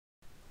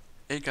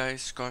Hey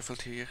guys,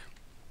 Garfieldj here,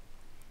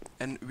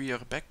 and we are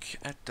back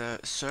at the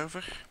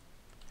server,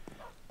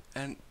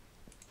 and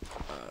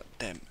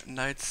damn,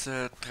 Knight's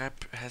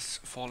trap has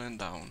fallen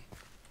down.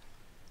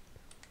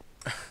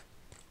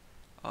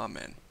 Ah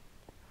man,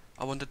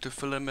 I wanted to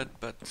film it,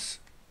 but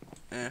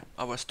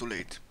I was too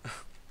late.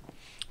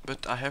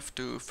 But I have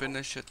to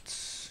finish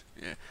it,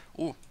 yeah.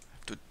 Oh, I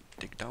have to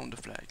take down the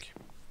flag.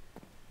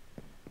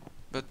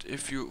 But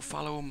if you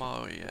follow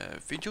my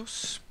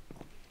videos,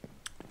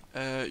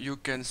 you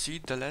can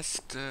see the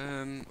last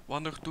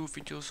one or two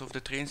videos of the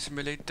train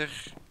simulator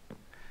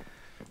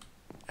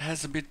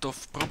has a bit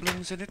of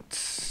problems in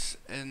it,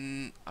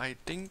 and I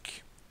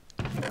think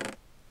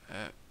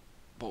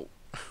whoa,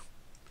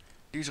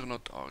 these are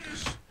not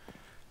orders.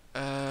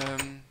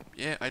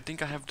 Yeah, I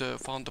think I have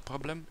found the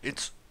problem.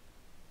 It's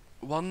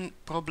one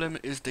problem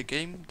is the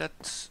game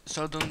that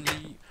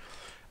suddenly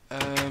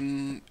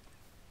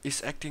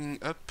is acting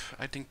up.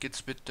 I think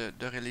it's with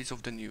the release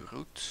of the new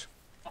route.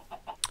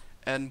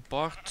 And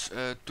part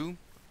 2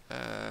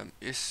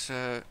 is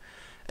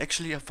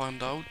actually I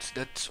found out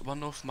that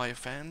one of my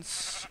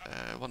fans,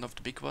 one of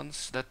the big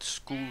ones that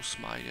schools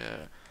my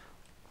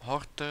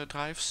hard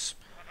drives,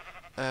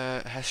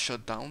 has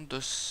shut down.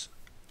 Dus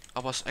I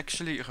was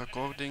actually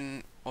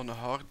recording on a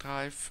hard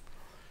drive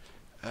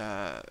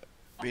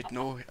with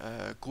no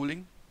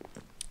cooling.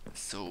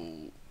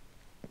 So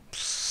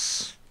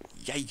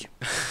yay.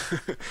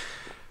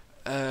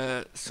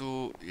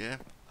 So yeah,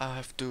 I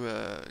have to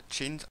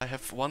change. I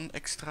have one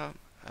extra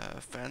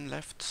fan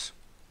left,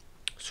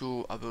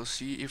 so I will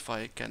see if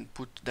I can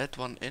put that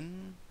one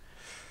in.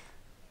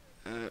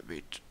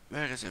 Wait,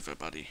 where is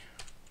everybody?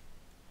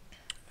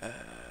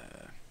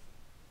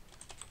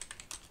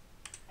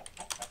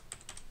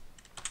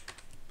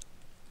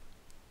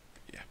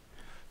 Yeah,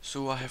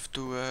 so I have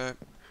to.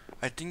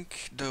 I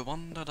think the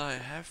one that I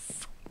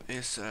have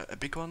is a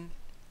big one.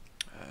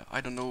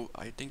 I don't know.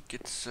 I think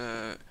it's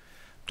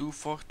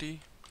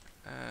 240,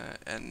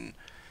 and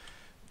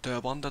the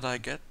one that I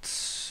get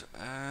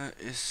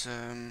is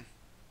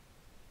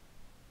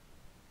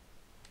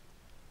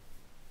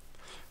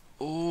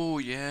oh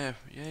yeah,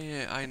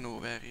 I know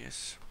where he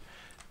is.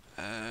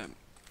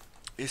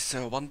 It's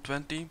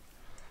 120.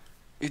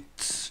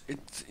 It's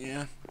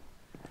yeah,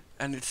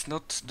 and it's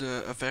not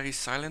a very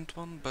silent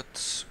one,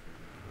 but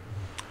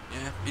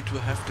yeah, it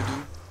will have to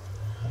do.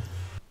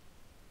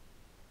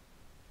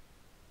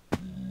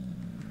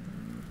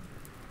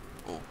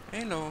 Oh,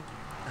 hello.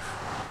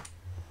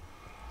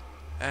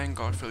 And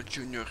Garfield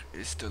Jr.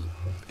 is still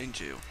in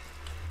jail.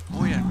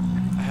 Oh yeah,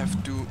 I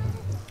have to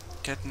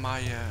get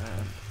my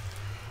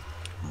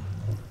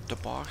the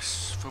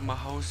bars from my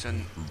house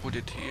and put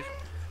it here.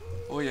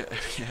 Oh yeah,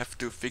 we have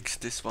to fix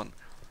this one.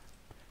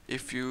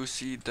 If you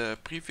see the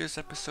previous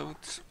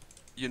episodes,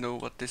 you know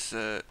what this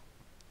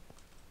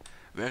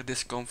where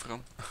this come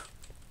from.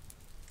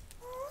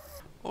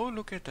 Oh,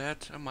 look at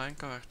that, a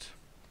minecart.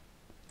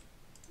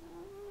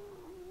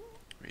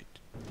 Wait.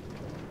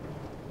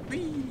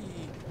 Whee!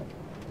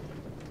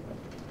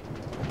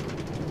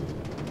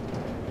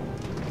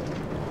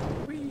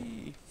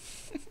 Whee!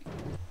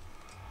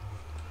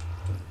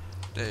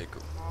 There you go.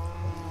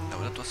 Now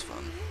that was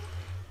fun.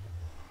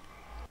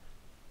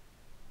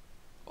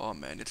 Oh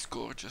man, it's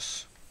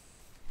gorgeous.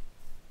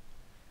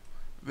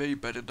 Way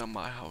better than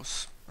my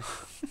house.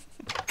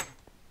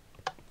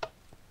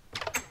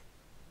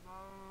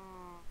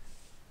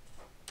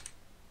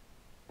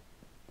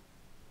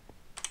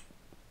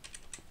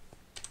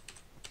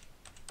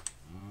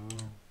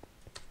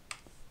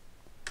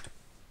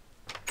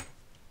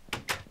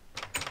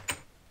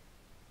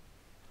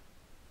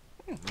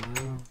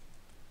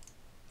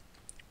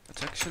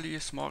 That's actually a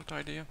smart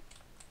idea.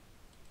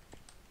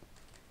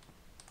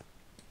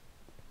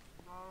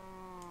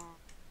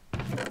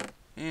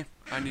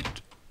 I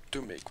need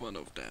to make one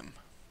of them.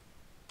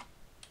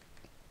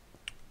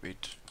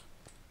 Wait.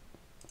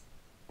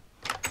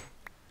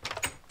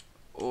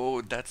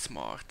 Oh, that's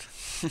smart.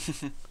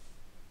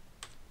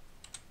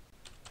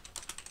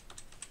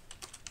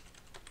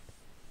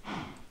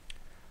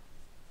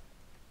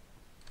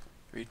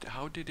 Wait,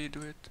 how did they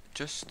do it?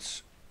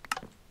 Just...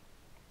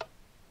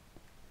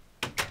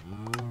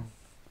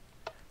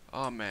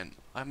 Oh man,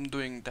 I'm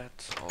doing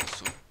that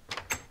also.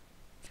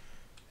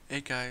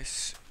 Hey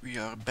guys, we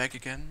are back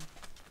again.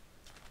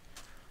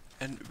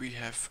 And we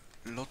have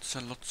lots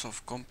and lots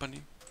of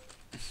company.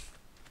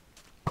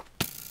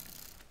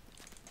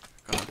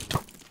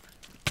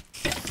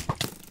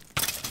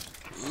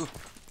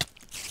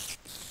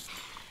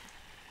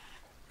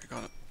 We're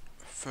gonna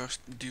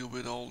first deal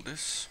with all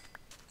this.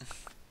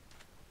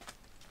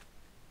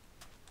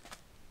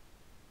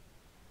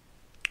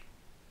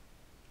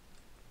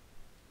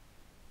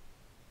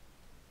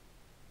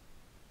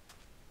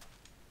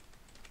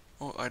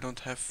 Oh, I don't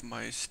have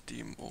my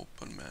Steam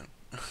open, man.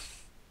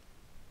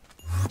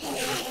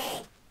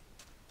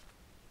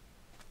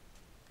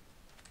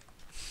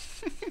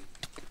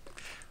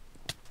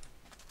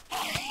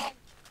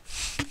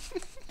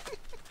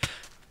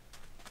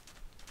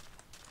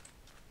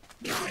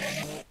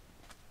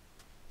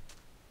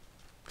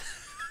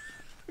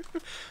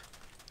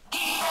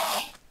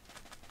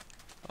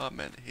 Oh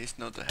man, he's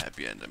not a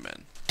happy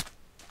Enderman.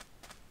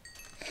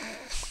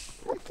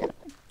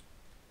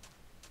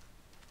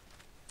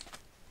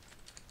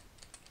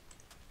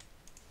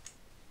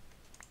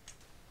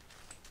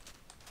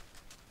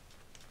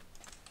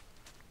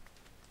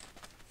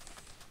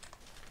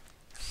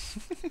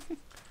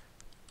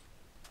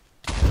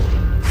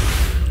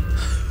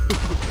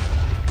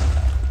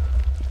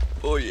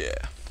 Oh yeah.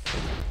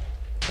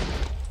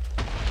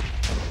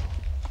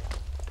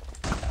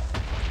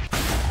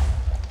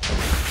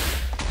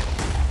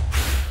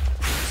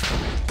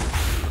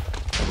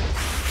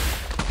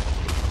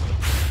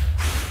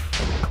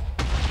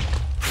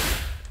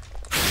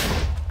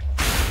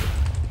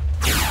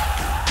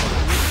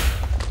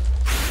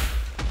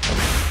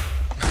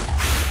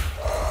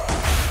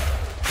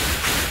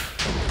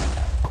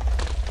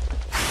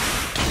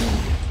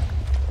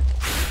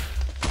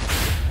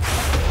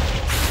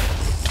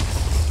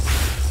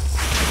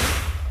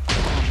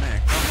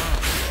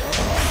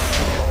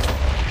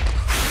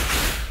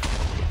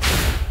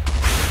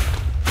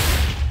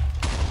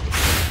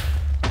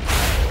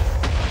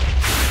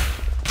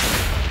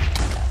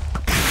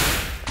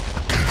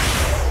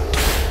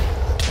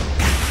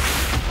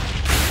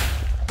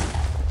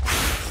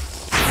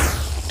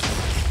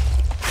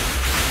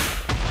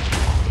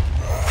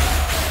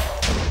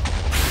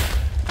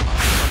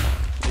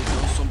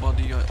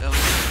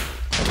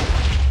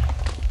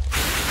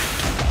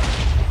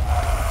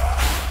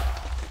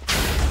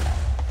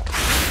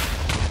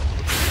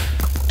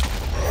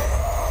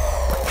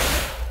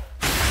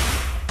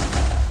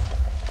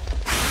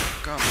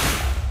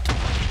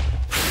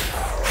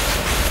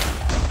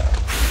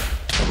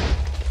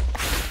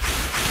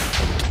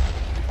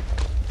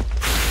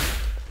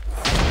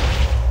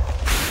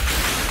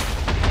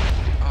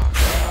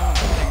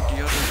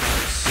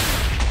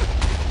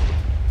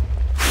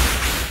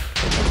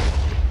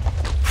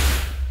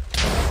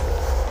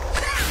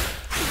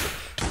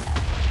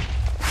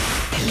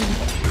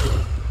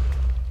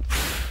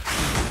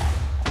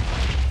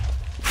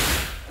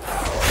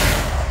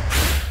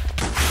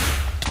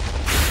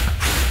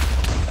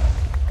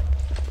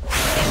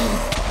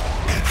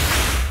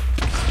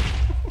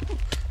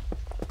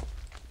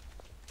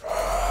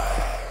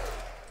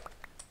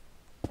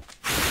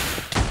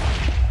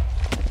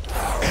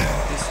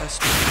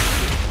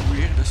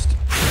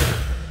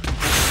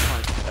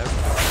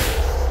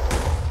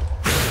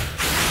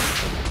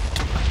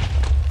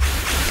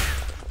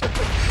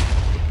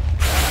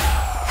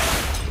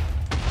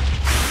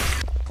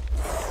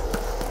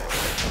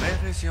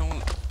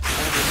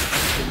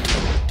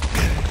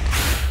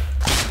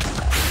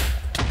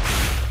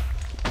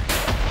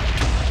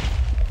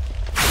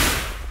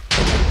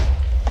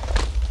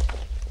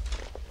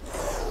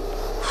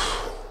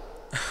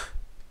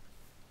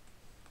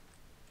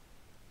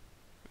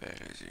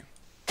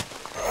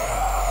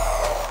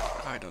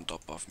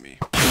 Me.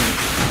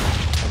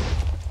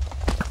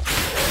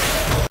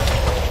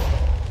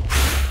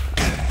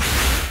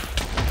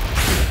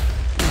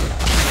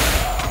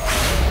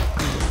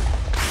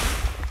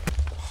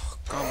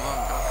 Come on,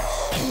 guys.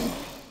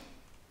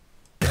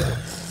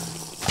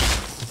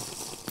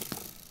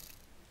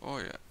 Oh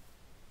yeah.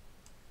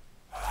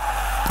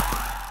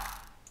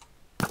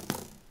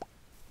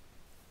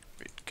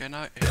 Wait, can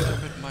I hit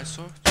him with my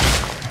sword?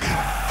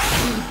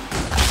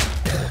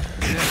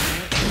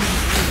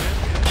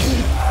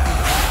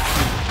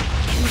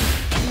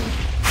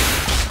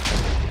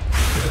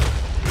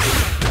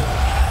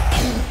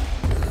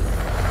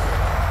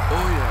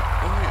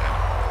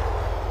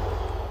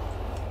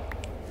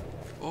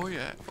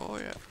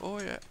 Oh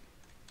yeah.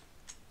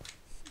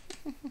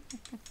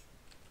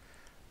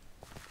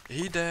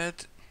 He dead.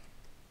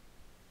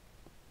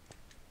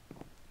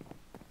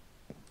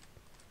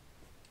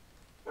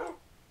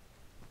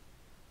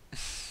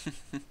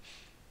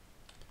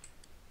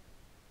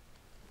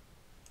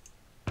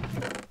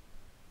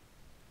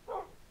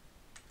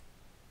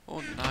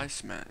 Oh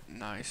nice man,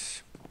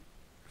 nice.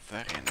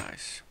 Very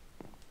nice.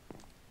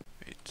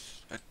 Wait,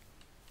 a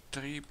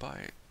 3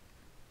 by...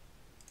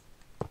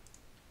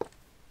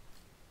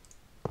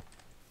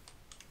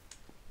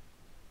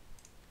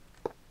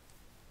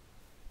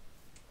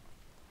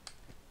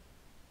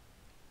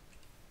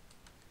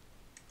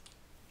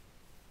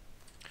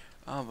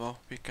 Ah well,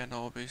 we can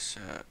always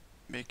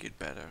make it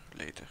better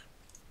later.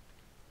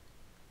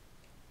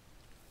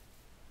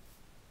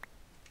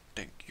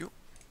 Thank you.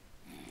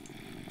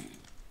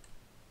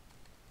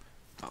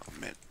 Oh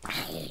man.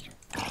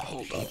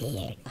 Hold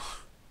on.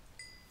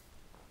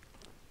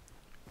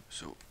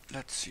 So,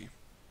 let's see.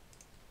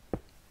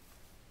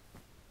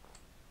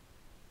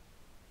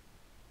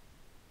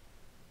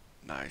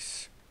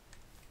 Nice.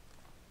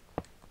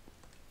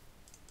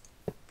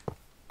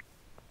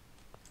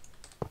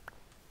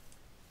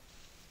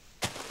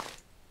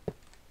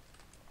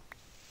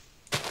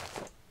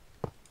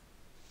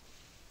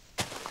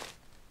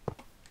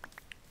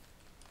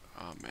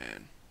 Oh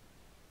man.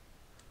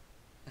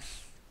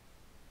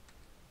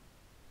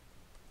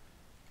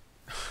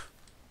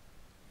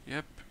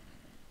 Yep.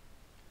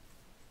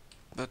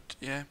 But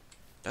yeah,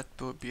 that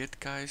will be it,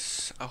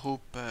 guys. I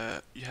hope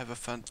you have a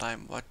fun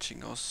time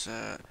watching us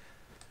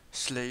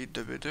slay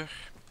the wither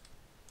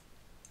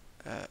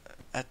uh,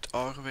 at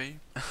our way.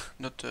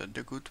 Not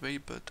the good way,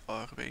 but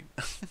our way.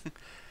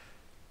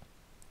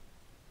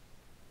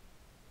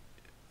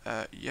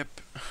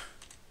 Yep.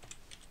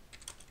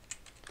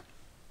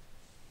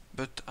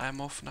 But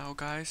I'm off now,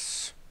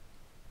 guys.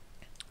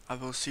 I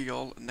will see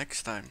y'all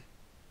next time.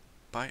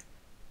 Bye.